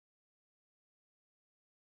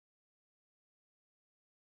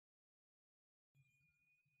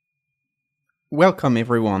Welcome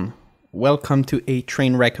everyone. Welcome to a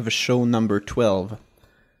train wreck of a show number 12.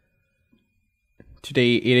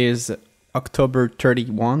 Today it is October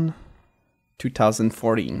 31,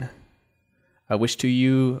 2014. I wish to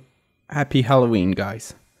you happy Halloween,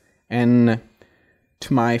 guys. And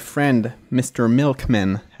to my friend, Mr.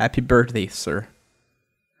 Milkman, happy birthday, sir.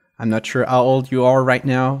 I'm not sure how old you are right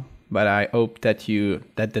now, but I hope that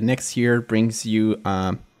the next year brings you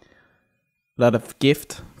a lot of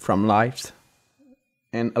gift from life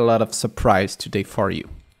and a lot of surprise today for you.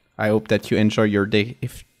 I hope that you enjoy your day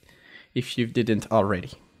if you didn't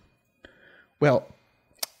already. Well,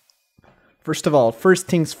 first of all, first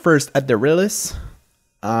things first at the release,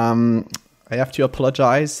 I have to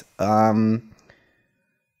apologize. There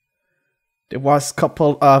was a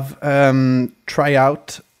couple of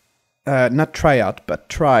tries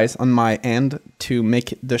on my end to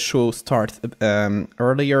make the show start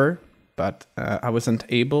earlier, but I wasn't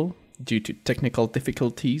able due to technical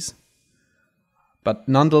difficulties. But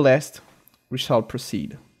nonetheless, we shall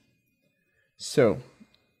proceed. So,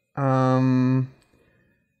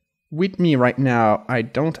 with me right now, I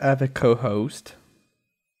don't have a co-host.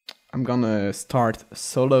 I'm gonna start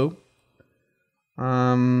solo.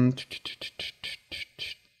 Yeah,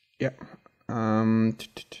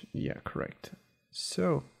 correct.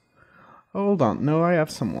 So, hold on. No, I have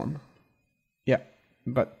someone. Yeah,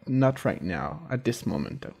 but not right now, at this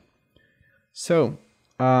moment though. So,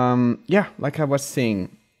 yeah, like I was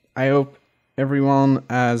saying, I hope everyone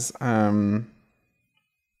has have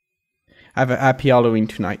a happy Halloween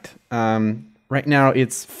tonight. Right now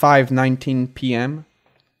it's 5:19 p.m.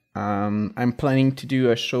 I'm planning to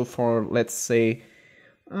do a show for let's say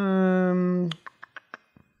 1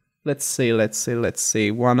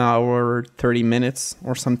 hour 30 minutes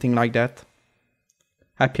or something like that.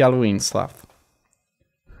 Happy Halloween, Slav.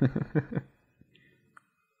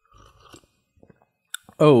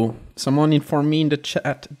 Oh, someone informed me in the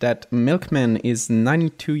chat that Milkman is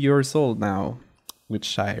 92 years old now,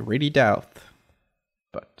 which I really doubt,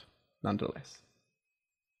 but nonetheless.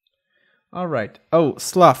 All right. Oh,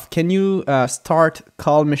 Slav, can you start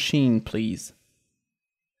call machine, please?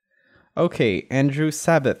 Okay, Andrew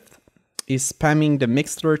Sabbath is spamming the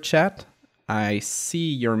Mixler chat. I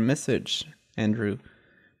see your message, Andrew,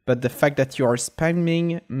 but the fact that you are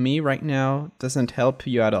spamming me right now doesn't help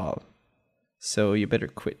you at all. So you better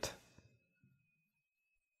quit.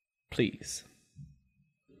 Please.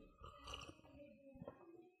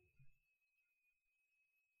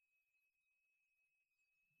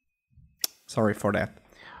 Sorry for that.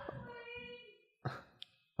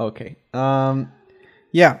 Okay.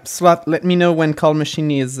 Yeah, Slot, let me know when call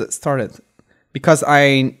machine is started. Because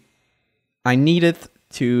I need it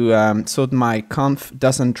to so that my conf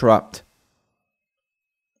doesn't drop.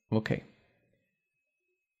 Okay.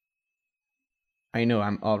 I know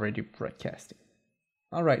I'm already broadcasting.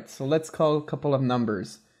 All right, so let's call a couple of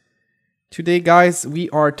numbers. Today, guys, we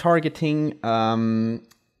are targeting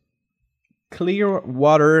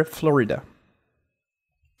Clearwater, Florida.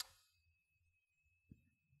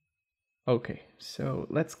 Okay, so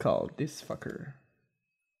let's call this fucker.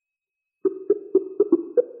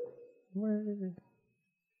 Where?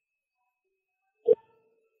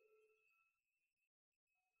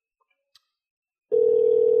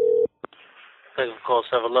 Thank you for calling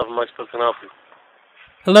 7-Eleven. Mike Smith can help you.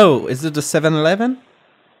 Hello, is it the 7-Eleven?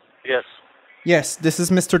 Yes. Yes, this is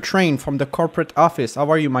Mr. Train from the corporate office. How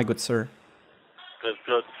are you, my good sir? Good,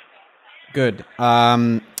 good. Good.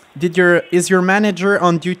 Is your manager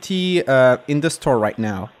on duty in the store right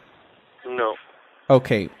now? No.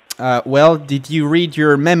 Okay. Well, did you read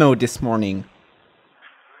your memo this morning?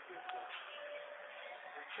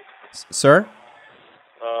 Sir?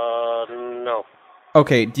 No.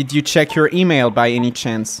 Okay, did you check your email by any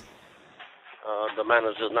chance? The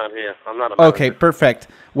manager's not here. I'm not a manager. Okay, perfect.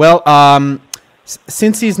 Well,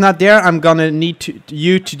 since he's not there, I'm gonna need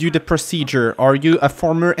you to do the procedure. Are you a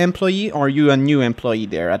former employee or are you a new employee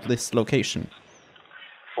there at this location?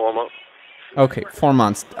 4 months. Okay, 4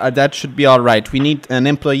 months. That should be all right. We need an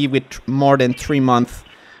employee with more than 3 months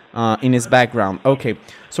in his background. Okay,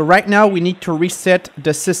 so right now we need to reset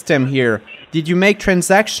the system here. Did you make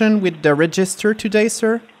transaction with the register today,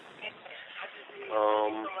 sir?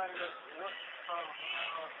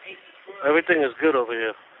 Everything is good over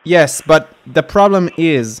here. Yes, but the problem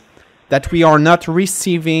is that we are not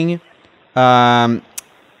receiving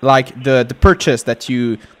like the purchase that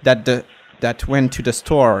went to the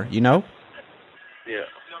store, you know? Yeah.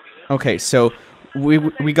 Okay, so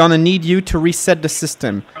we're gonna need you to reset the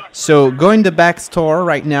system. So go in the back store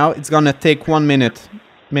right now. It's gonna take 1 minute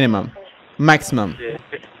minimum, maximum. Yeah.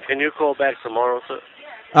 Can you call back tomorrow, sir?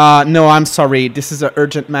 No, I'm sorry. This is an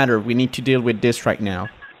urgent matter. We need to deal with this right now.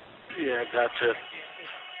 Yeah, gotcha.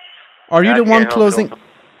 Are you I the one can't help you. closing?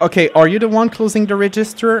 Okay, are you the one closing the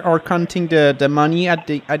register or counting the money at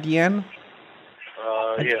the end?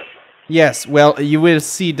 Yeah. Yes. Well, you will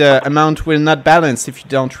see the amount will not balance if you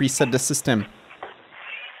don't reset the system.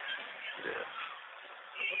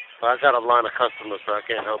 I got a line of customers, so I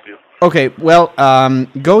can't help you. Okay. Well,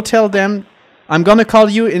 go tell them. I'm gonna call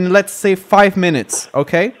you in, let's say, 5 minutes.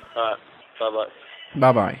 Okay. Alright. Bye-bye.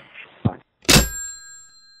 Bye bye.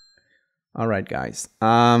 All right, guys.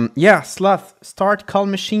 Yeah, Sloth, start call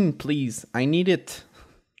machine, please. I need it.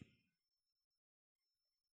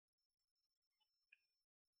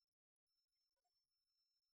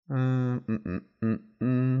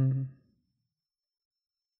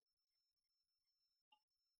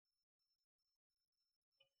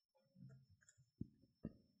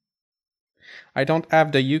 I don't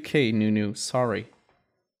have the UK, Nunu. Sorry.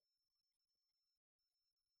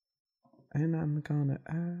 And I'm gonna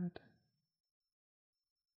add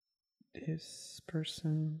this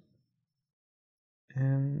person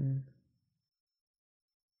and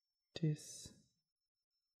this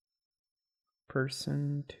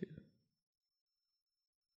person too.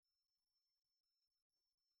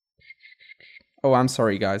 Oh, I'm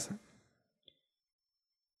sorry, guys.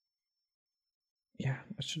 Yeah,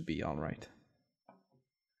 that should be all right.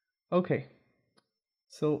 Okay.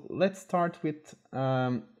 So let's start with,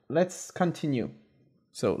 let's continue.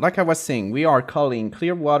 So like I was saying, we are calling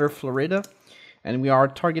Clearwater, Florida, and we are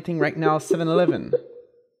targeting right now 7-Eleven.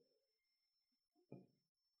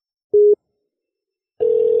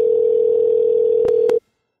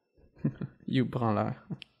 You branleur.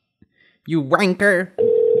 You wanker!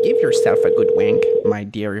 Give yourself a good wank, my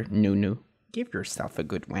dear Nunu. Give yourself a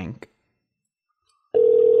good wank.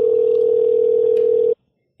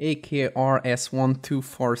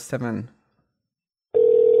 AKRS1247.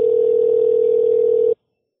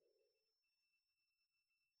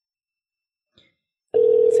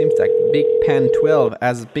 Seems like Big Pan 12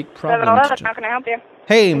 has big problems. 7-Eleven, how can I help you?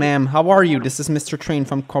 Hey, ma'am, how are you? This is Mr. Train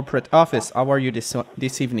from corporate office. How are you this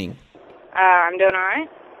evening? I'm doing alright.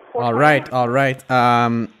 All right.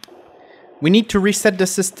 We need to reset the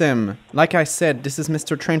system. Like I said, this is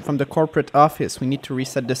Mr. Train from the corporate office. We need to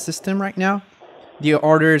reset the system right now. The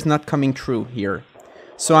order is not coming through here.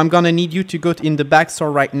 So I'm gonna need you to go in the back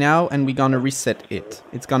store right now and we're gonna reset it.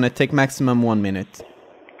 It's gonna take maximum 1 minute.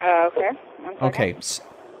 Okay. Okay.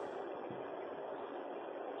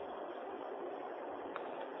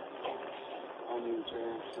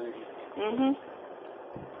 Mm-hmm.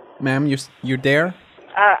 Ma'am, you're there?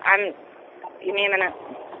 Give me a minute.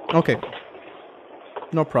 Okay.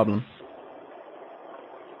 No problem.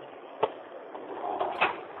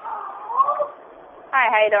 Hi,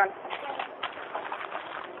 how you doing?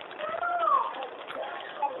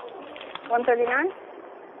 139?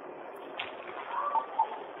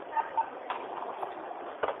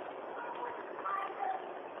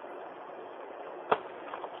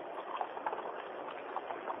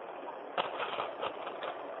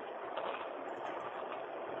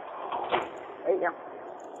 There you go.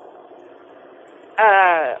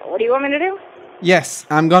 What do you want me to do? Yes,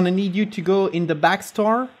 I'm gonna need you to go in the back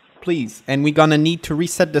store, please. And we're gonna need to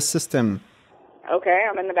reset the system. Okay,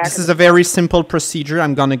 I'm in the back. This is a very simple procedure.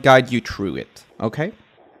 I'm gonna guide you through it. Okay?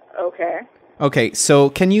 Okay. Okay, so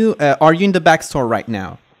can you, are you in the back store right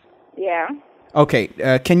now? Yeah. Okay,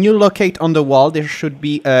 can you locate on the wall? There should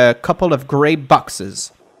be a couple of gray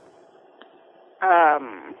boxes.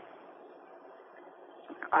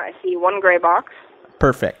 I see one gray box.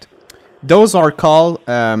 Perfect. Those are called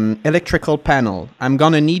electrical panel. I'm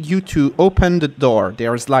gonna need you to open the door.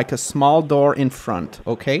 There's like a small door in front,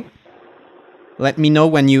 okay? Let me know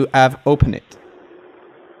when you have opened it.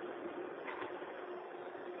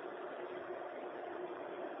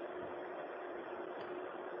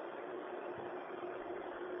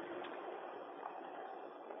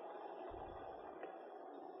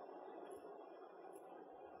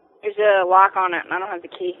 There's a lock on it, and I don't have the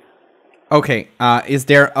key. Okay, is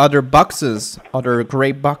there other boxes, other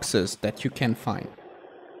gray boxes that you can find?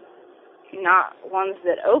 Not ones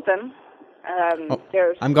that open.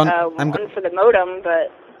 There's I'm one for the modem,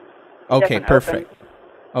 but okay, perfect.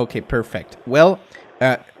 Okay, perfect. Well,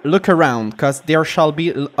 look around, because there shall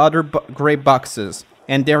be other gray boxes,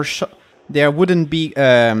 and there wouldn't be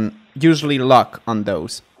usually lock on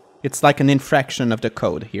those. It's like an infraction of the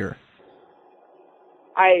code here.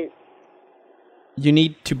 You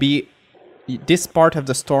need to be... This part of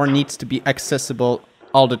the store needs to be accessible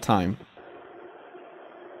all the time.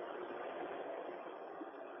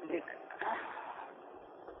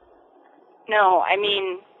 No, I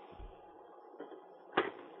mean,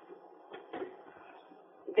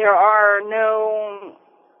 there are no...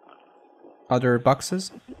 Other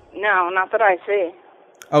boxes? No, not that I see.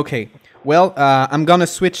 Okay. Well, I'm gonna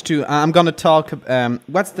switch to. I'm gonna talk.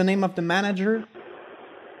 What's the name of the manager?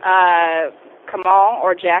 Kamal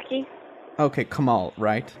or Jackie? Okay, Kamal,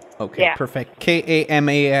 right? Okay, Yeah. perfect.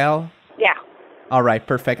 Kamal. Yeah. All right,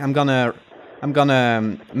 perfect. I'm gonna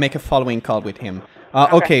make a following call with him.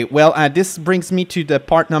 Okay. Okay. Well, this brings me to the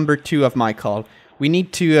part number 2 of my call. We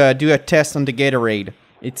need to do a test on the Gatorade.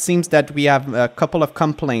 It seems that we have a couple of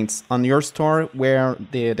complaints on your store where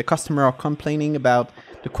the customer are complaining about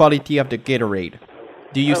the quality of the Gatorade.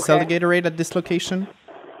 Do you sell the Okay. Gatorade at this location?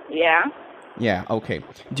 Yeah. Yeah, okay.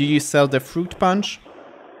 Do you sell the fruit punch?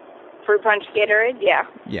 Fruit punch Gatorade? Yeah.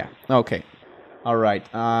 Yeah, okay. All right.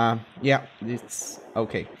 Yeah, it's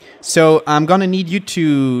okay. So I'm gonna need you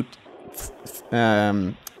to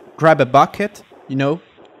grab a bucket,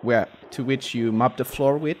 where to which you mop the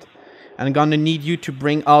floor with. And I'm gonna need you to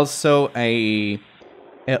bring also a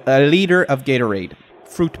liter of Gatorade,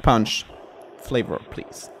 fruit punch flavor,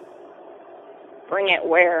 please. Bring it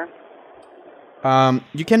where?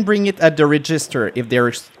 You can bring it at the register. If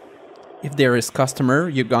there is customer,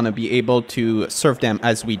 you're gonna be able to serve them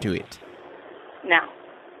as we do it. No.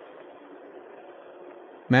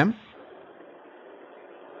 Ma'am?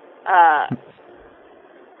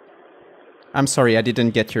 I'm sorry, I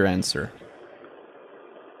didn't get your answer.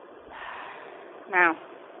 No.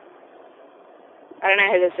 I don't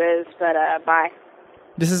know who this is, but, bye.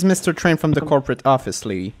 This is Mr. Train from the corporate office,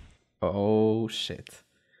 Lee. Oh, shit.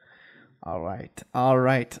 All right.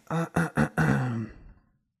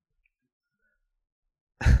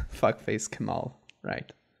 Fuckface Kamal.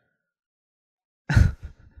 Right.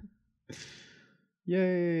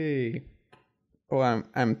 Yay. Oh,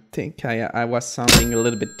 I think I was sounding a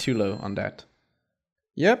little bit too low on that.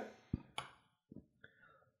 Yep.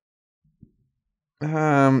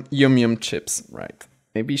 Yum Yum Chips. Right.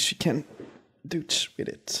 Maybe she can dooch with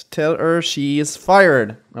it. Tell her she is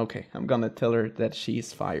fired. Okay, I'm gonna tell her that she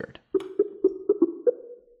is fired.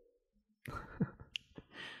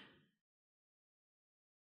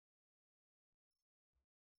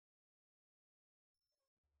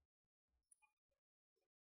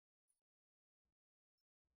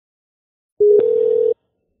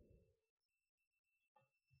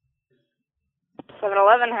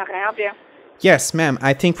 How can I help you? Yes, ma'am.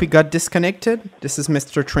 I think we got disconnected. This is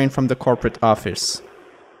Mr. Train from the corporate office.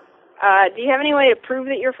 Do you have any way to prove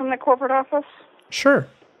that you're from the corporate office? Sure.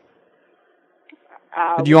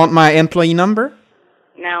 Do you want my employee number?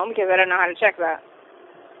 No, because I don't know how to check that.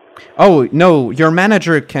 Oh, no. Your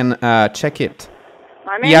manager can check it.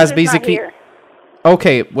 My He has manager's basically... not here.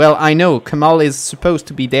 Okay, well, I know. Kamal is supposed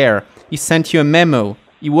to be there. He sent you a memo.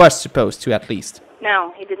 He was supposed to, at least.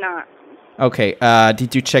 No, he did not. Okay,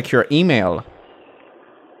 did you check your email?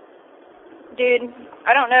 Dude,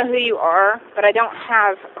 I don't know who you are, but I don't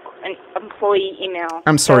have an employee email.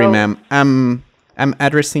 I'm sorry, So- ma'am. I'm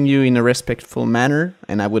addressing you in a respectful manner,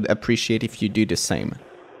 and I would appreciate if you do the same.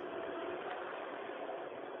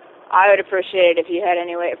 I would appreciate it if you had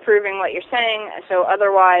any way of proving what you're saying. So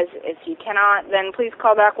otherwise, if you cannot, then please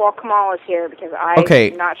call back while Kamal is here, because I'm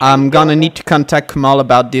not sure. I'm gonna need to contact Kamal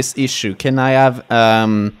about this issue. Can I have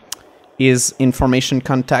his information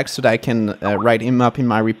contact so that I can write him up in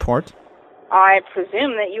my report? I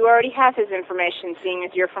presume that you already have his information, seeing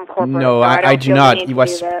as you're from corporate. No, so I don't do feel the not. need He to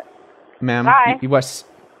was... do that. Ma'am? Bye. He was...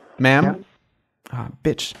 Ma'am? Ah,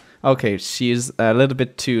 bitch. Okay, she is a little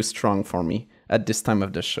bit too strong for me at this time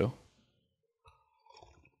of the show.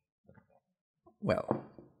 Well,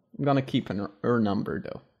 I'm gonna keep her number,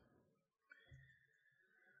 though.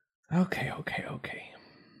 Okay.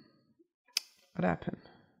 What happened?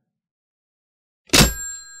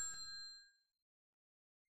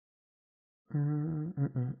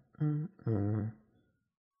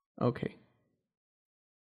 Okay.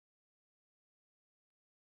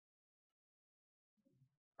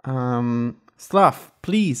 Slav,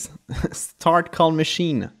 please start call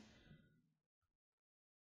machine.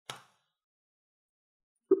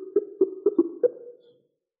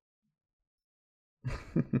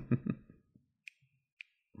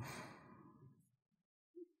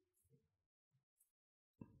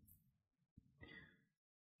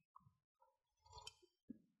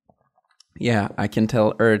 Yeah, I can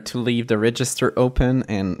tell her to leave the register open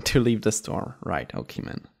and to leave the store. Right, okay,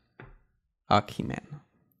 man. Okay, man.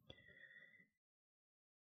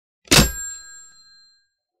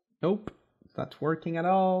 Nope, not working at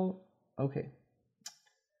all. Okay.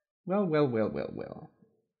 Well.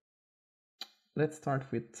 Let's start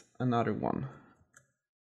with another one.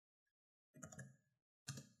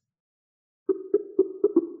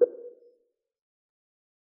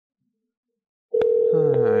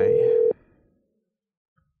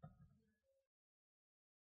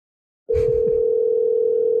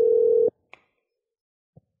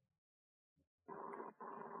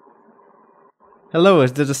 Hello,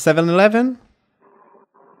 is this a 7-Eleven?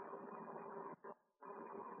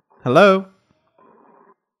 Hello?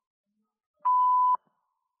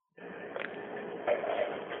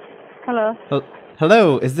 Hello.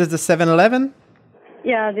 Hello, is this the 7-Eleven?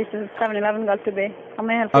 Yeah, this is 7-Eleven Gulf Bay. How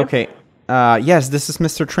may I help you? Okay. Yes, this is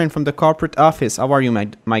Mr. Train from the corporate office. How are you,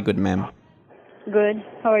 my good ma'am? Good.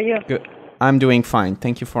 How are you? Good. I'm doing fine.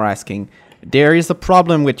 Thank you for asking. There is a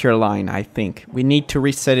problem with your line, I think. We need to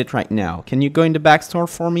reset it right now. Can you go in the back store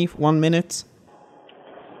for me 1 minute?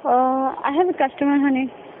 I have a customer,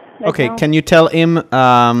 honey. Okay, now. can you tell him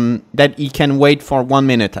that he can wait for 1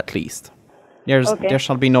 minute at least? Okay. There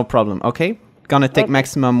shall be no problem, okay? Gonna take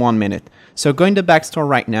maximum 1 minute. So go in the back store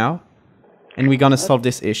right now, and we're gonna solve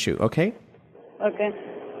this issue, okay? Okay.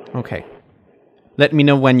 Okay. Let me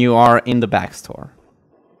know when you are in the back store.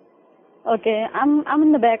 Okay, I'm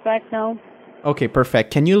in the back right now. Okay,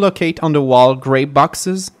 perfect. Can you locate on the wall gray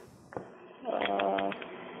boxes?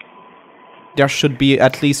 There should be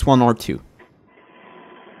at least 1 or 2.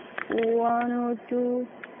 1 or 2.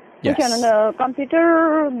 Yes. Which one, on the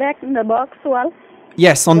computer back in the box wall?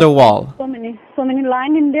 Yes, on the wall. So many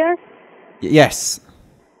line in there. Yes.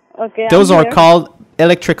 Okay. Those I'm are here. called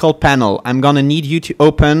electrical panel. I'm gonna need you to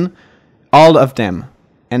open all of them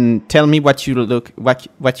and tell me what you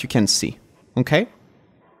can see. Okay?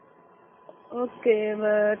 Okay,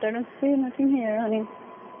 but I don't see nothing here, honey.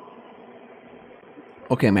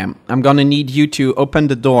 Okay, ma'am. I'm gonna need you to open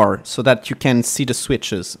the door so that you can see the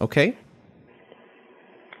switches, okay?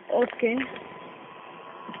 Okay.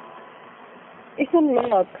 It's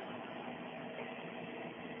unlocked.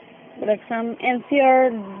 Like some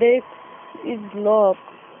NCR desk is locked.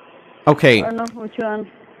 Okay. I don't know which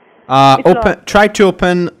one. It's locked. Try to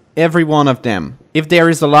open every one of them. If there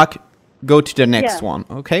is a lock, go to the next one,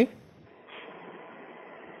 okay?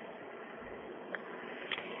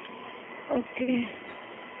 Okay.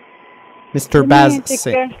 Mr. Baz,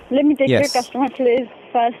 let me take your customer, please,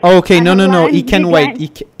 first. Okay, no. He can wait.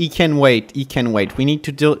 He can wait. We need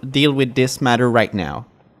to deal with this matter right now.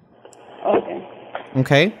 Okay.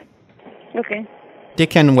 Okay? Okay. They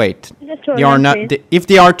can wait. Just They are not. If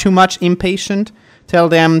they are too much impatient, tell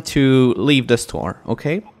them to leave the store.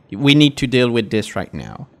 Okay? We need to deal with this right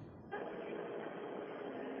now.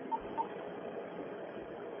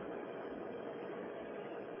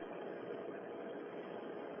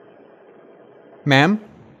 Ma'am?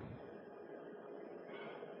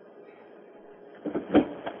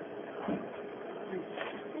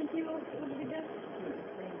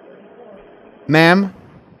 Ma'am?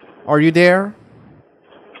 Are you there?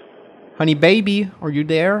 Honey baby, are you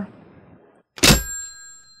there?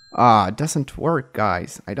 It doesn't work,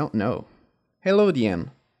 guys. I don't know. Hello, Diane.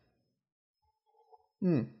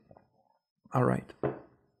 Alright.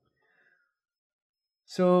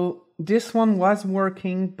 So, this one was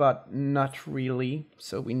working, but not really.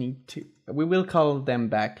 So we will call them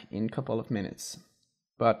back in a couple of minutes.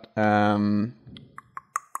 But,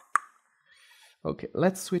 okay,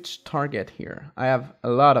 let's switch target here. I have a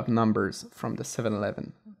lot of numbers from the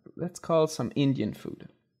 7-Eleven. Let's call some Indian food.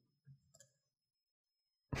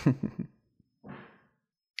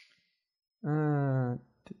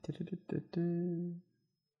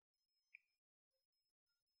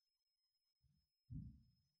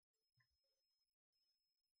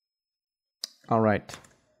 All right.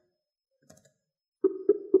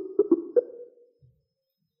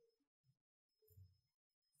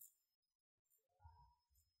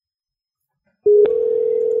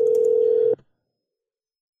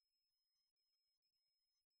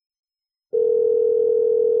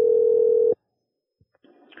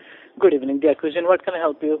 Good evening, dear cuisine. What can I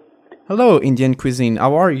help you? Hello, Indian cuisine.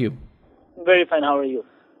 How are you? Very fine. How are you?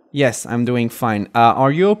 Yes, I'm doing fine. Are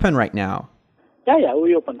you open right now? Yeah,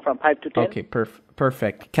 we open from 5 to 10. Okay,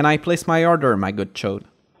 perfect. Can I place my order, my good chode?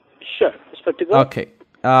 Sure. It's good to go. Okay.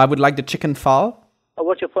 I would like the chicken fall.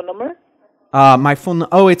 What's your phone number? My phone...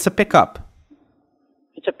 Oh, it's a pickup.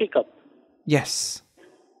 It's a pickup. Yes.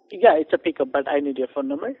 Yeah, it's a pickup, but I need your phone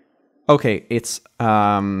number. Okay, it's...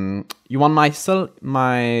 You want my cell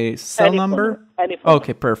Any number? Any phone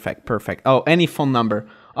Okay, perfect. Oh, any phone number.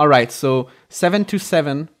 All right, so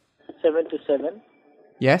 727... 727.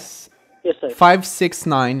 Yes? Yes, sir.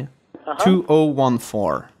 569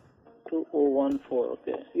 2014. 2014,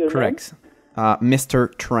 okay. Your Correct.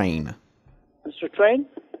 Mr. Train. name? Mr. Train?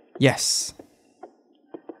 Yes.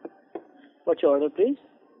 What's your order, please?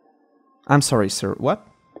 I'm sorry, sir. What?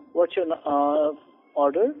 What's your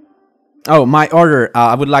order? Oh, my order.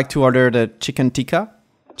 I would like to order the chicken tikka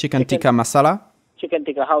masala. Chicken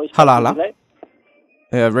tikka. How is Halala. Like?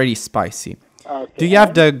 Really spicy. Okay. Do you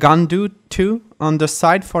have the gandu too? on the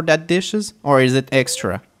side for that dishes, or is it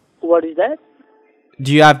extra? What is that?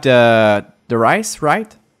 Do you have the rice,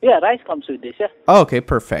 right? Yeah, rice comes with this, yeah. Oh, okay,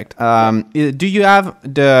 perfect. Do you have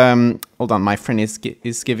the... hold on, my friend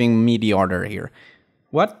is giving me the order here.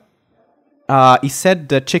 What? He said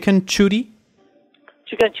the chicken chudi?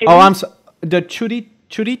 Chicken chili? Oh, I'm so... The chudi?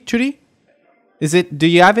 Is it... Do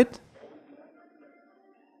you have it?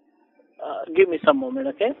 Give me some moment,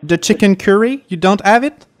 okay? The chicken curry? You don't have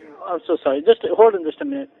it? I'm so sorry. Just hold on just a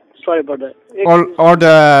minute. Sorry about that. Or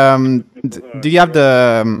the... do you have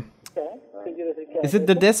the... is it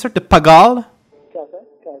the dessert? The pagal?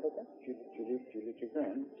 Chilli chicken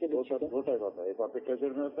दो type होता है एक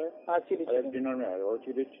appetizer में होता है और एक dinner में आएगा और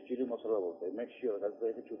चिली मसाला बोलते हैं मेक श्योर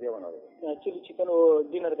दैट चुटिया बना देगा चिली चिकन वो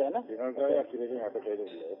डिनर का है ना डिनर का या चिली चिकन appetizer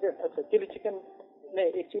भी है ओके अच्छा चिली चिकन नहीं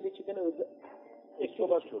एक चिली चिकन एक तो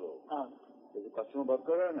बात छोड़ो हाँ जो कस्टमर बात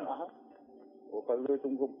कर रहा है ना वो कल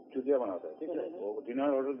तुमको चुटिया बनाता है ठीक है वो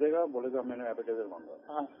डिनर ऑर्डर देगा बोलेगा मैंने appetizer मांगा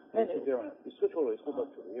हाँ चुटिया बना इसको छोड़ो इसको बात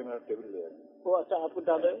छोड़ो ये मेरा टेबल ले आएगा वो अच्छा आपको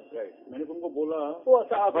डाल है राइट मैंने तुमको बोला वो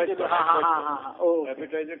अच्छा आपको हाँ ओ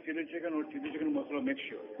appetizer चिली चिकन और चिली चिकन मसाला मेक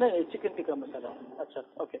श्योर नहीं चिकन टिक्का मसाला अच्छा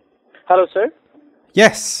okay hello sir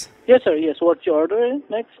Yes. Yes sir yes what's your order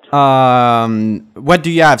next What do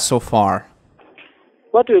you have so far?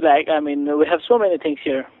 What do you like? I mean we have so many things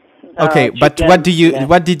here. Okay, but chicken,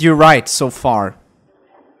 what did you write so far?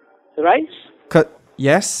 Rice?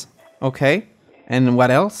 Yes. Okay. And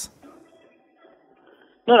what else?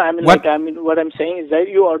 No, I mean what I'm saying is that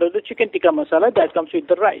you order the chicken tikka masala that comes with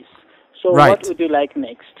the rice. So right. What would you like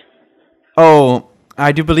next? Oh,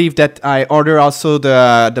 I do believe that I order also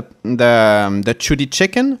the chili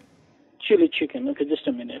chicken. Chili chicken. Okay, just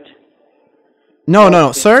a minute.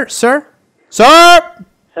 No, sir.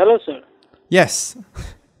 Hello, sir. Yes.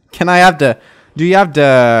 Can I have do you have the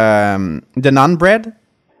naan bread?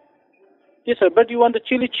 Yes, sir. But you want the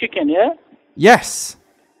chili chicken, yeah? Yes.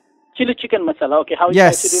 Chili chicken masala. Okay, how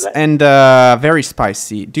yes, spicy do you like? And very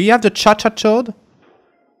spicy. Do you have the cha-cha-chod?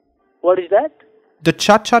 What is that? The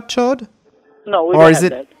cha-cha-chod? No, we or don't is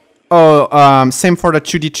have it? that. Oh, same for the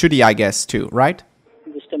chudi, I guess, too, right?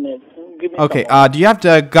 Just a minute. Give me okay. some Do you have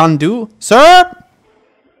the gandu, sir?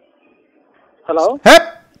 Hello. Hey,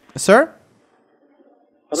 sir.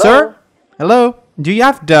 Hello? Sir. Hello. Do you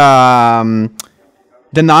have the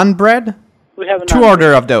naan bread? We have two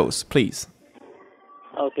order of those, please.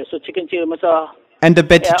 Okay, so chicken chili masala. And the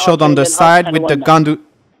beti chod on the side with the gandu.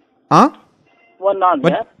 Huh? One naan,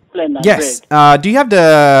 what? Yeah. Plain naan. Yes. Do you have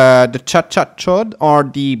the cha chod or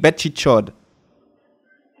the beti chod?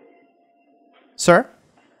 Sir?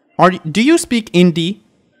 Or do you speak Hindi?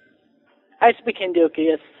 I speak Hindi, okay,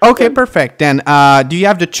 yes. Okay, perfect. Then, do you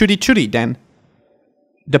have the chudi then?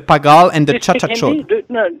 The pagal and the cha-cha-chod. Do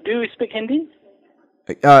you speak Hindi?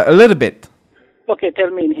 A little bit. Okay,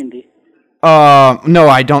 tell me in Hindi. No,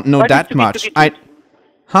 I don't know that much.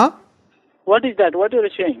 Huh? What is that? What are you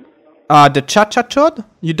saying? The cha-cha-chod?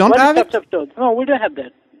 You don't have it? Cha-cha-chod? No, we don't have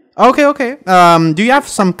that. Okay. Do you have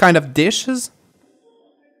some kind of dishes?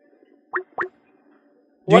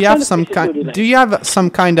 Do you have some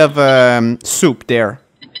kind of soup there?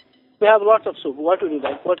 We have lots of soup. What would you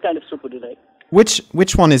like? What kind of soup would you like?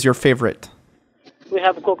 Which one is your favorite? We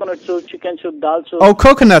have coconut soup, chicken soup, dal soup. Oh,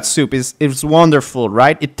 coconut soup is wonderful,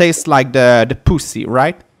 right? It tastes like the pussy,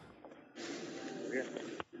 right?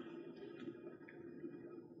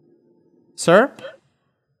 Sir?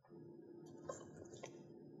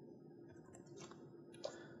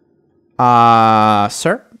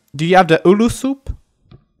 Sir? Do you have the ulu soup?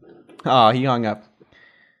 Oh, he hung up.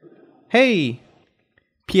 Hey,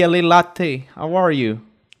 PLA Latte, how are you?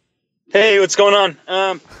 Hey, what's going on?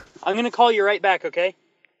 I'm gonna call you right back, okay?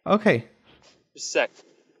 Okay. Just a sec.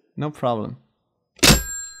 No problem.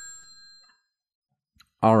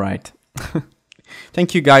 All right.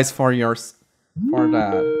 Thank you guys for that.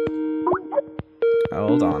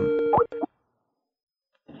 Hold on.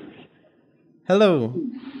 Hello.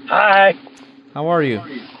 Hi. How are you?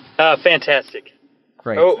 Fantastic.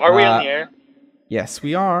 Great. Oh, are we on the air? Yes,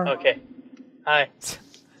 we are. Okay. Hi.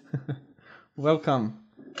 Welcome.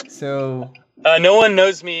 So. No one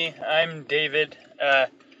knows me. I'm David.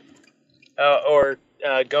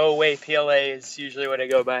 Go Away PLA is usually what I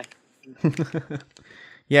go by.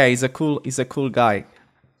 Yeah, he's a cool guy.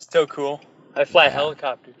 So cool. I fly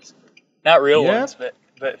helicopters. Not real ones,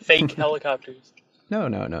 but fake helicopters. No.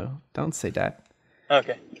 Don't say that.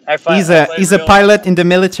 Okay. He's a pilot in the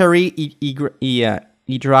military.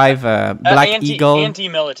 He drive a Black Eagle.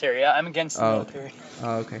 Anti-military. I'm against the military.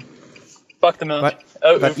 Oh, okay. Fuck the military.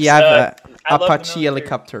 But you have a Apache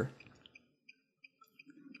helicopter.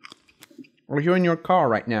 Or you're in your car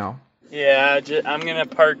right now. Yeah, I'm gonna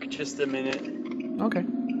park just a minute. Okay.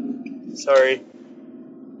 Sorry.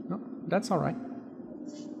 No, that's all right.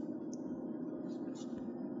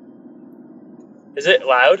 Is it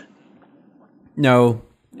loud? No,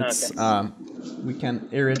 it's Okay. we can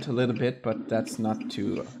hear it a little bit, but that's not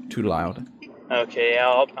too loud. Okay,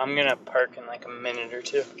 I'm gonna park in like a minute or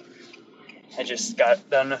two. I just got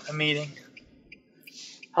done with a meeting.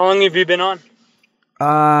 How long have you been on?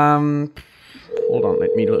 Hold on,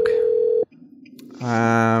 let me look.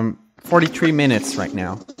 43 minutes right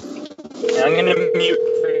now. Yeah, I'm gonna mute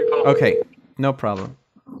for your call. Okay, no problem.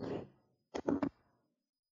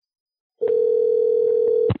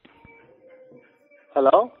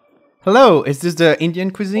 Hello? Hello, is this the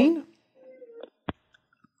Indian cuisine?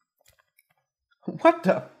 What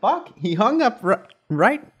the fuck? He hung up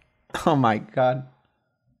right? Oh my god.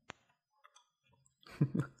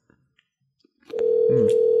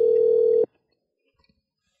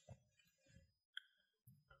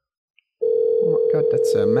 Oh my god,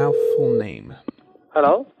 that's a mouthful name.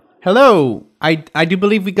 Hello? Hello, I do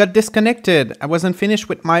believe we got disconnected. I wasn't finished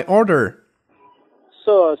with my order.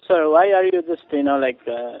 So, sir, why are you just,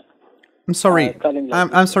 I'm sorry. calling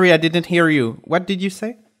like I'm sorry, I didn't hear you. What did you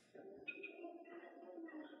say?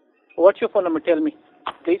 What's your phone number? Tell me,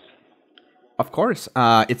 please. Of course.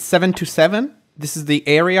 It's 727. This is the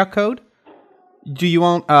area code. Do you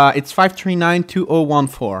want... it's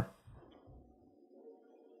 539-2014.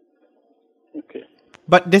 Okay.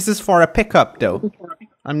 But this is for a pickup, though.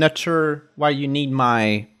 I'm not sure why you need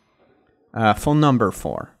my phone number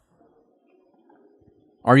for.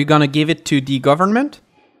 Are you gonna give it to the government?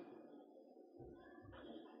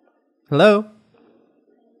 Hello?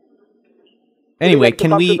 Anyway, Would you like to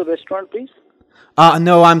can come we... to the restaurant, please?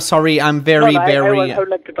 No, I'm sorry. I'm very... I would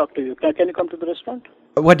like to talk to you. Can you come to the restaurant?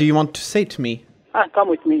 What do you want to say to me? Come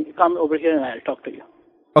with me. Come over here and I'll talk to you.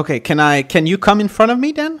 Okay, can you come in front of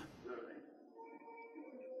me then?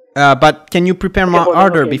 But can you prepare my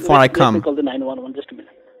order before I come? Let me call the 911, just a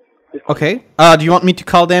minute. Okay. Do you want me to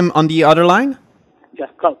call them on the other line? Yeah,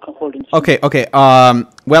 come, hold on. Okay.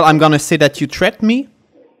 Well, I'm gonna say that you threatened me,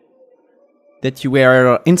 that you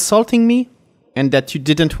were insulting me, and that you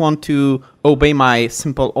didn't want to obey my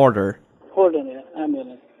simple order. Hold on, yeah. I'm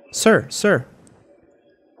in. Sir.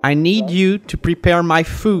 I need you to prepare my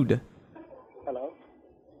food. Hello?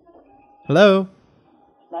 Hello?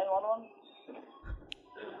 911?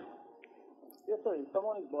 Yes, sir.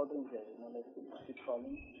 Someone is bothering here. Keep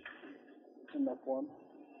calling in my phone.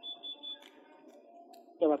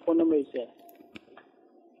 Yeah, my phone number is here.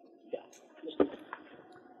 Yeah.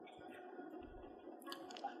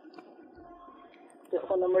 The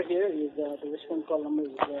phone number here is, the restaurant call number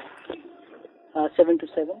is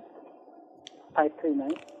 727 539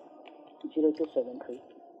 0273.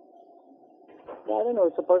 Yeah, I don't know,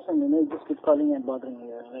 it's a person, he just keeps calling and bothering me,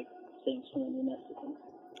 like saying so many nasty things.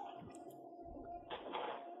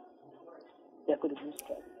 Yeah, could you please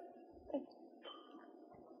try? Thank you.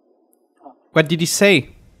 What did he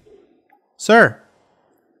say? Sir?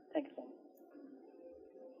 Thank you so much.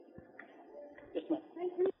 Yes, ma'am.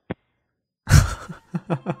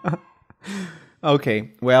 Okay,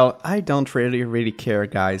 well, I don't really care,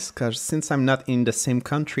 guys, because since I'm not in the same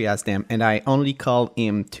country as them and I only called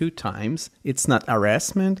him 2 times, it's not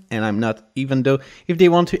harassment, and I'm not, even though if they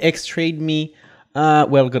want to extrade me,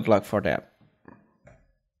 well, good luck for that.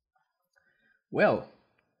 Well,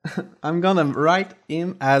 I'm gonna write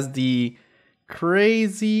him as the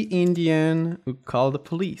crazy Indian who called the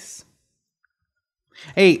police.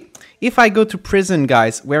 Hey, if I go to prison,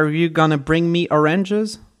 guys, where are you gonna bring me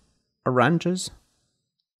oranges? Oranges?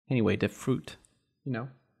 Anyway, the fruit, you know.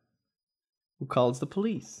 Who calls the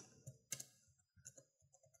police?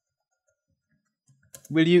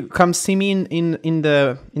 Will you come see me in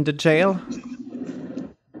the jail?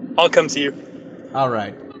 I'll come see you. All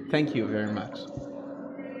right. Thank you very much.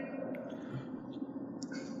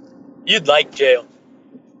 You'd like jail.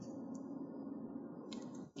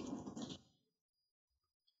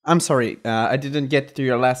 I'm sorry, I didn't get to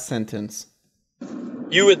your last sentence.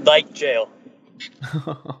 You would like jail.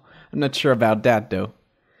 I'm not sure about that, though.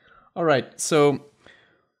 All right, so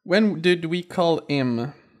when did we call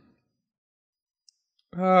him?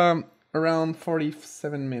 Around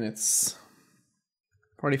 47 minutes.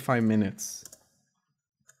 45 minutes.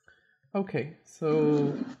 Okay,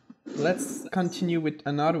 so let's continue with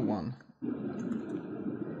another one.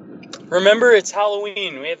 Remember, it's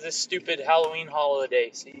Halloween. We have this stupid Halloween holiday,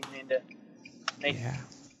 so you need to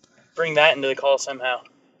bring that into the call somehow.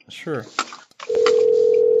 Sure.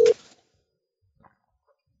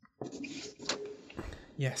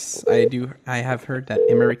 Yes, I do. I have heard that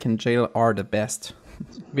American jail are the best.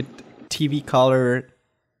 With TV color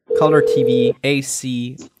TV,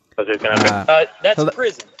 AC. That's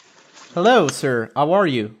prison. Hello, sir. How are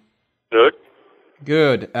you? Good.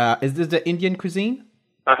 Good. Is this the Indian cuisine?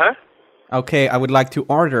 Uh-huh. Okay, I would like to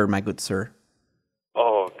order, my good sir.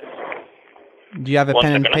 Oh, okay. Do you have a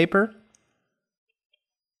pen and paper?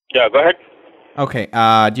 Yeah, go ahead. Okay.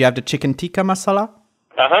 Do you have the chicken tikka masala?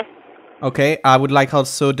 Uh-huh. Okay. I would like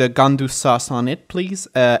also the gandu sauce on it, please.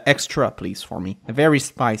 Extra, please, for me. Very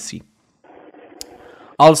spicy.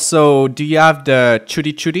 Also, do you have the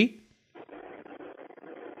chudi chudi?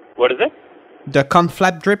 What is it? The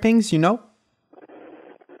conflap drippings, you know?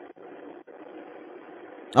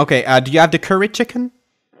 Okay, do you have the curry chicken?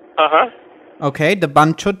 Uh-huh. Okay, the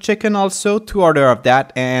banchot chicken also, 2 order of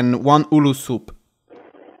that, and 1 ulu soup.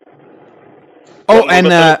 Oh,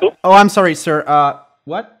 and, oh, I'm sorry, sir,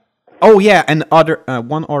 what? Oh, yeah, and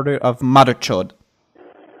 1 order of mother chod.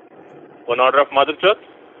 1 order of mother chod?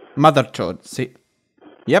 Mother chod, see?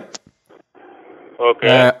 Yep.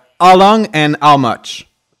 Okay. How long and how much?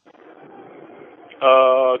 Can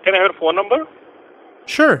I have your phone number?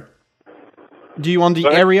 Sure. Do you want the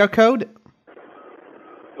area code?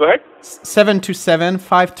 Go ahead.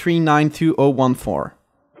 727-539-2014.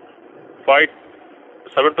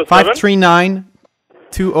 727?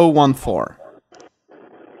 539-2014.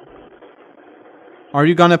 Are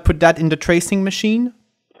you gonna put that in the tracing machine?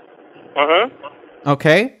 Uh-huh.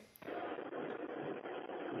 Okay.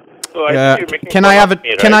 So I think you're making can fun I have of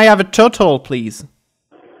me, Can right? I have a total, please?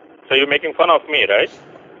 So you're making fun of me, right?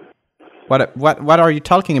 What are you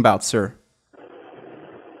talking about, sir?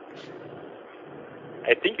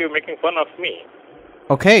 I think you're making fun of me.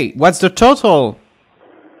 Okay, what's the total?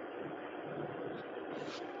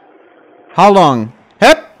 How long?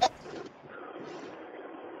 Hep!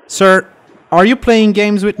 Sir, are you playing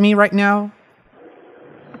games with me right now?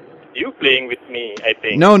 You playing with me, I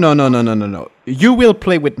think. No. You will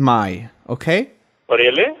play with my, okay? Oh,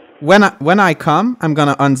 really? When I come, I'm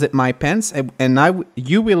gonna unzip my pants, and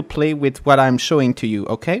you will play with what I'm showing to you,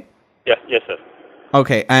 okay? Yes, sir.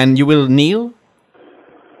 Okay, and you will kneel.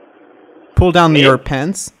 Pull down Kneel? your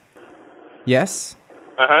pants. Yes.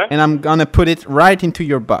 Uh-huh. And I'm gonna put it right into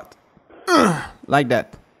your butt. Like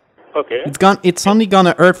that. Okay. It's only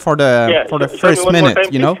gonna hurt for the show me first one more minute,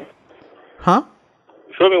 time, you know? please. Huh?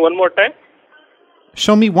 Show me one more time.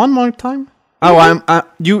 Show me one more time? Oh,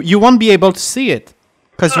 you won't be able to see it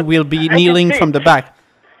because you will be I can kneeling see from it. the back.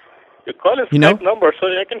 You call a You know? Skype number so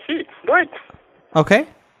I can see it. Do it. Okay?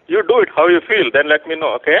 You do it how you feel, then let me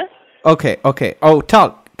know, okay? Okay. Oh,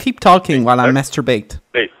 keep talking while I masturbate.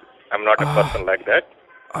 Please. I'm not a person like that.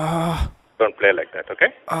 Don't play like that,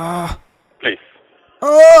 okay? Please.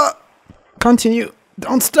 Continue.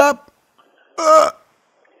 Don't stop.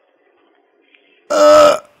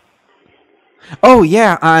 Oh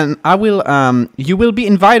yeah, and I will. You will be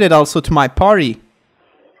invited also to my party.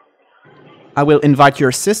 I will invite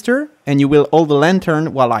your sister, and you will hold the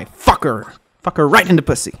lantern while I fuck her right in the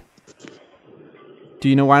pussy. Do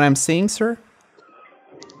you know what I'm saying, sir?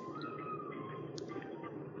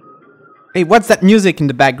 Hey, what's that music in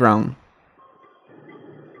the background?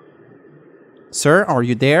 Sir, are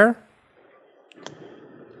you there?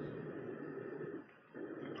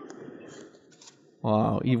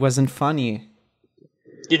 Wow, it wasn't funny.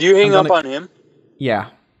 Did you hang up on him?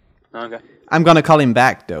 Yeah. Okay. I'm gonna call him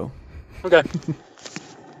back, though. Okay.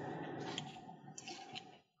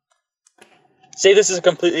 Say this is a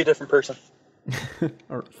completely different person.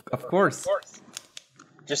 Of course.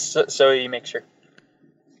 Just so you make sure.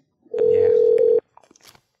 Yeah.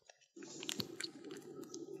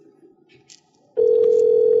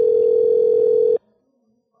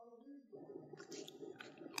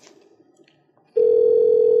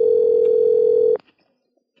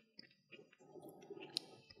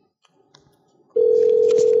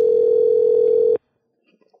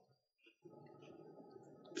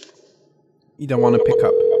 You don't want to pick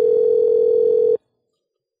up.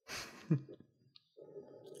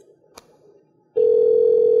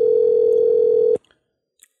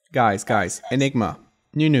 Guys, Enigma,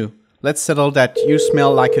 Nunu, let's settle that you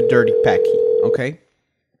smell like a dirty packy, okay?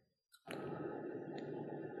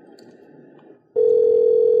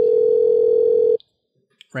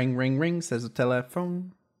 Ring, says the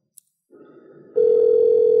telephone.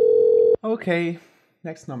 Okay,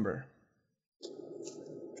 next number.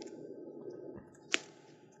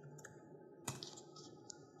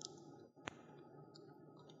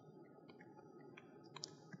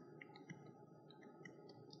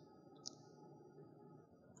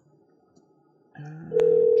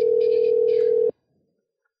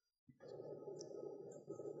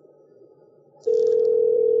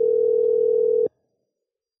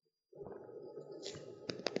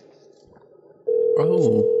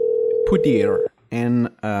 pudir and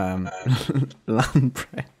lamb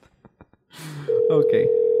bread. Okay.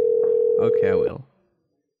 Okay, I will.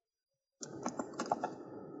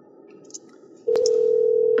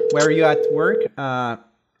 Where are you at work?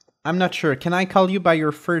 I'm not sure. Can I call you by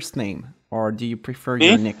your first name? Or do you prefer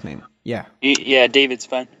your nickname? Yeah. Yeah, David's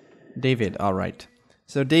fine. David, alright.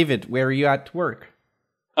 So David, where are you at work?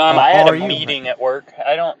 I had a meeting at work.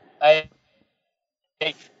 I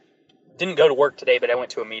didn't go to work today, but I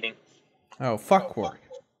went to a meeting. Oh, fuck work.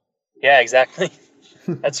 Yeah, exactly.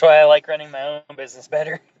 That's why I like running my own business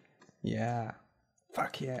better. Yeah.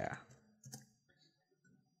 Fuck yeah.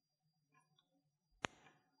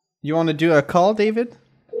 You want to do a call, David?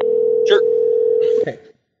 Sure. Okay.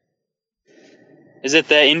 Is it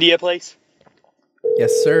the India place?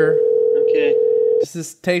 Yes, sir. Okay. This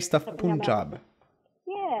is Taste of Punjab.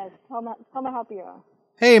 Yes, how may I help you?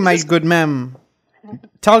 Hey, my good ma'am.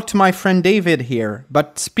 Talk to my friend David here,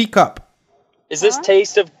 but speak up. Is this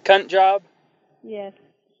Taste of Cunt Job? Yes.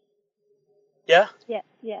 Yeah?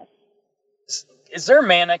 Yes. Is there a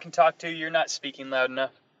man I can talk to? You're not speaking loud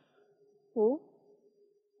enough. Who?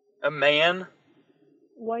 A man?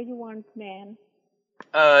 Why you want man?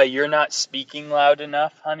 You're not speaking loud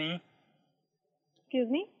enough, honey. Excuse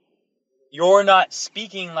me? You're not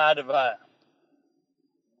speaking loud enough.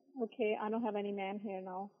 Okay, I don't have any man here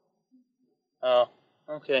now. Oh,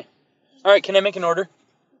 okay. Alright, can I make an order?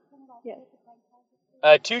 Yes.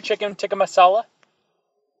 2 chicken tikka masala.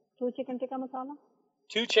 2 chicken tikka masala?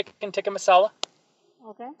 2 chicken tikka masala.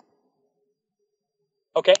 Okay.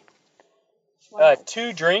 Okay.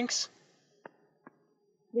 2 drinks.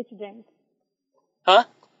 Which drink? Huh?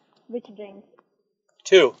 Which drink?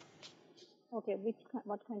 2. Okay,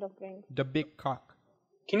 what kind of drink? The big cock.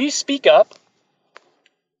 Can you speak up?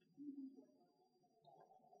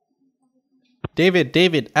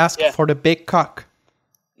 David, ask for the big cock.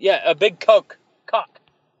 Yeah, a big Coke.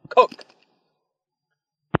 Coke.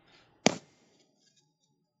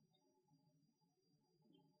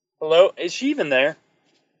 Hello? Is she even there?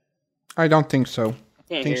 I don't think so.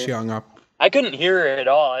 I think she hung up. I couldn't hear her at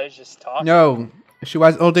all. I was just talking. No, she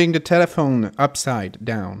was holding the telephone upside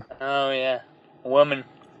down. Oh, yeah. A woman.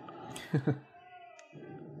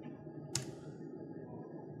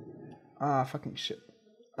 Fucking shit.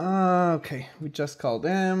 Okay, we just called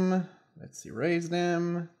them. Let's erase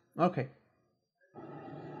them. Okay.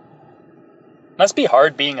 Must be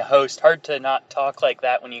hard being a host. Hard to not talk like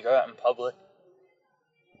that when you go out in public.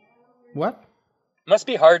 What? Must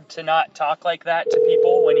be hard to not talk like that to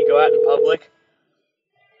people when you go out in public.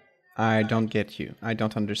 I don't get you. I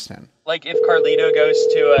don't understand. Like if Carlito goes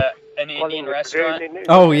to an Indian restaurant.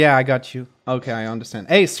 Oh, yeah, I got you. Okay, I understand.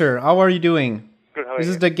 Hey, sir, how are you doing? Good, how are This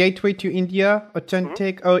you? is the gateway to India,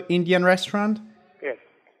 authentic Indian restaurant? Yes.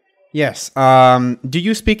 Yes. Do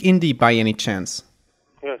you speak Hindi by any chance?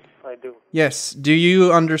 Yes, I do. Yes. Do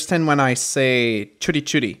you understand when I say chudi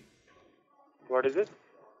chudi? What is it?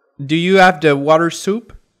 Do you have the water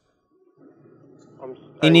soup?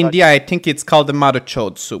 In India, I think it's called the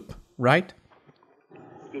madachod soup, right?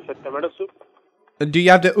 You said tomato soup? Do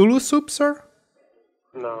you have the ulu soup, sir?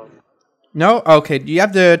 No. No? Okay. Do you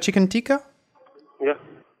have the chicken tikka? Yeah.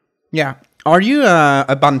 Yeah. Are you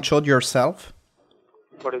a banchod yourself?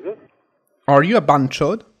 What is it? Are you a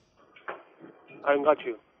banchod? I got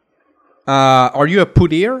you. Are you a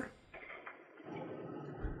pudir?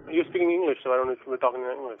 You're speaking English, so I don't know if we're talking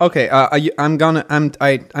in English. Okay.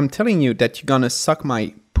 I'm telling you that you're gonna suck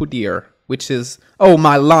my pudir, which is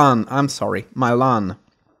my lan. I'm sorry, my lan,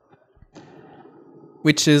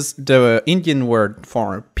 which is the Indian word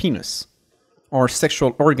for penis or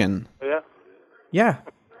sexual organ. Yeah. Yeah.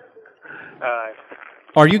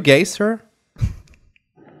 Are you gay, sir?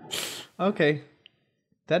 Okay.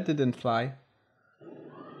 That didn't fly.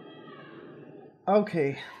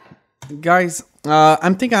 Okay. Guys,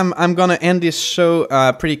 I'm gonna end this show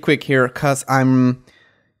pretty quick here, cause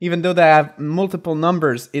even though they have multiple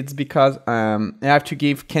numbers, it's because I have to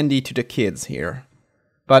give candy to the kids here.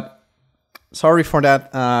 But sorry for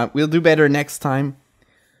that. We'll do better next time.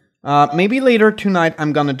 Maybe later tonight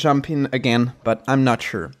I'm gonna jump in again, but I'm not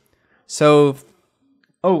sure. So,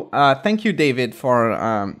 thank you, David,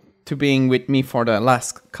 for to being with me for the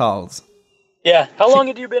last calls. Yeah. How long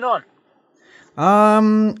have you been on?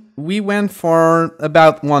 We went for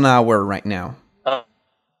about 1 hour right now. Oh,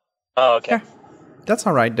 okay. Yeah, that's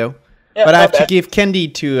all right though. Yeah, but I have bad. to give candy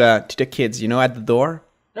to the kids, at the door.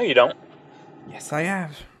 No, you don't. Yes, I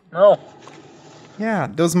have. No. Yeah,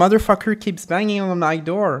 those motherfucker keeps banging on my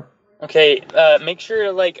door. Okay. Make sure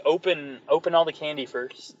to open all the candy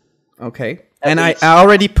first. Okay. And I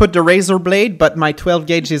already put the razor blade, but my 12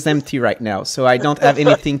 gauge is empty right now, so I don't have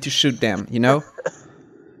anything to shoot them, you know?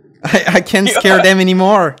 I can't scare them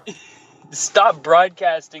anymore. Stop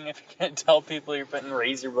broadcasting if you can't tell people you're putting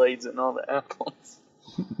razor blades in all the apples.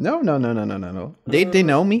 No. They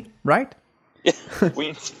know me, right?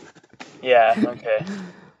 Yeah, okay.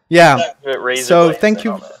 Yeah. So blades thank and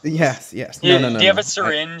you. all that. Yes. Do you have a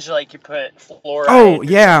syringe like you put fluoride? Oh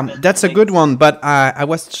yeah, that's a good one. But I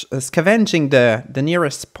was scavenging the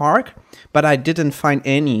nearest park, but I didn't find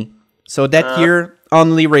any. So that year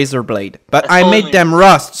only razor blade. But I made them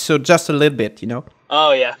rust, so just a little bit, you know.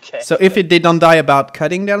 Oh yeah, okay. So if they don't die about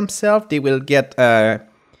cutting themselves, they will get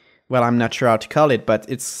well, I'm not sure how to call it, but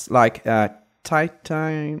it's like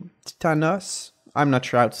tetanus. I'm not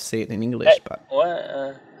sure how to say it in English, but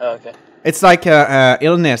what? Okay. It's like a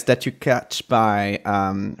illness that you catch by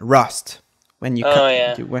rust when you.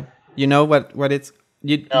 You know what it's.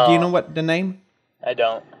 Do you know what the name? I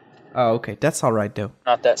don't. Oh, okay, that's all right though.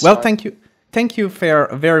 Not that. Well, thank you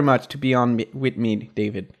very much to be on with me,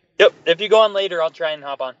 David. Yep. If you go on later, I'll try and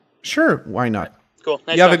hop on. Sure, why not? Cool.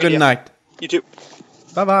 Nice you have a good night. You too.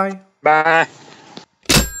 Bye-bye. Bye.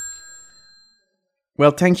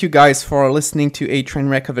 Well, thank you guys for listening to A Train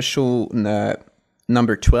Wreck of a Show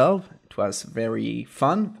number 12. It was very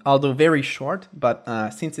fun, although very short. But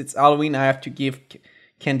since it's Halloween, I have to give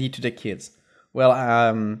candy to the kids. Well,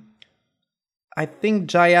 I think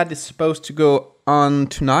Jayad is supposed to go on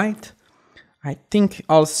tonight. I think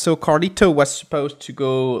also Carlito was supposed to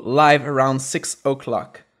go live around 6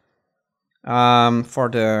 o'clock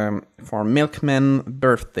for Milkman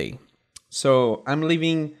birthday. So I'm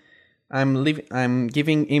giving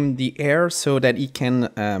him the air so that he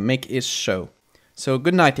can make his show. So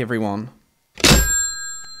good night, everyone.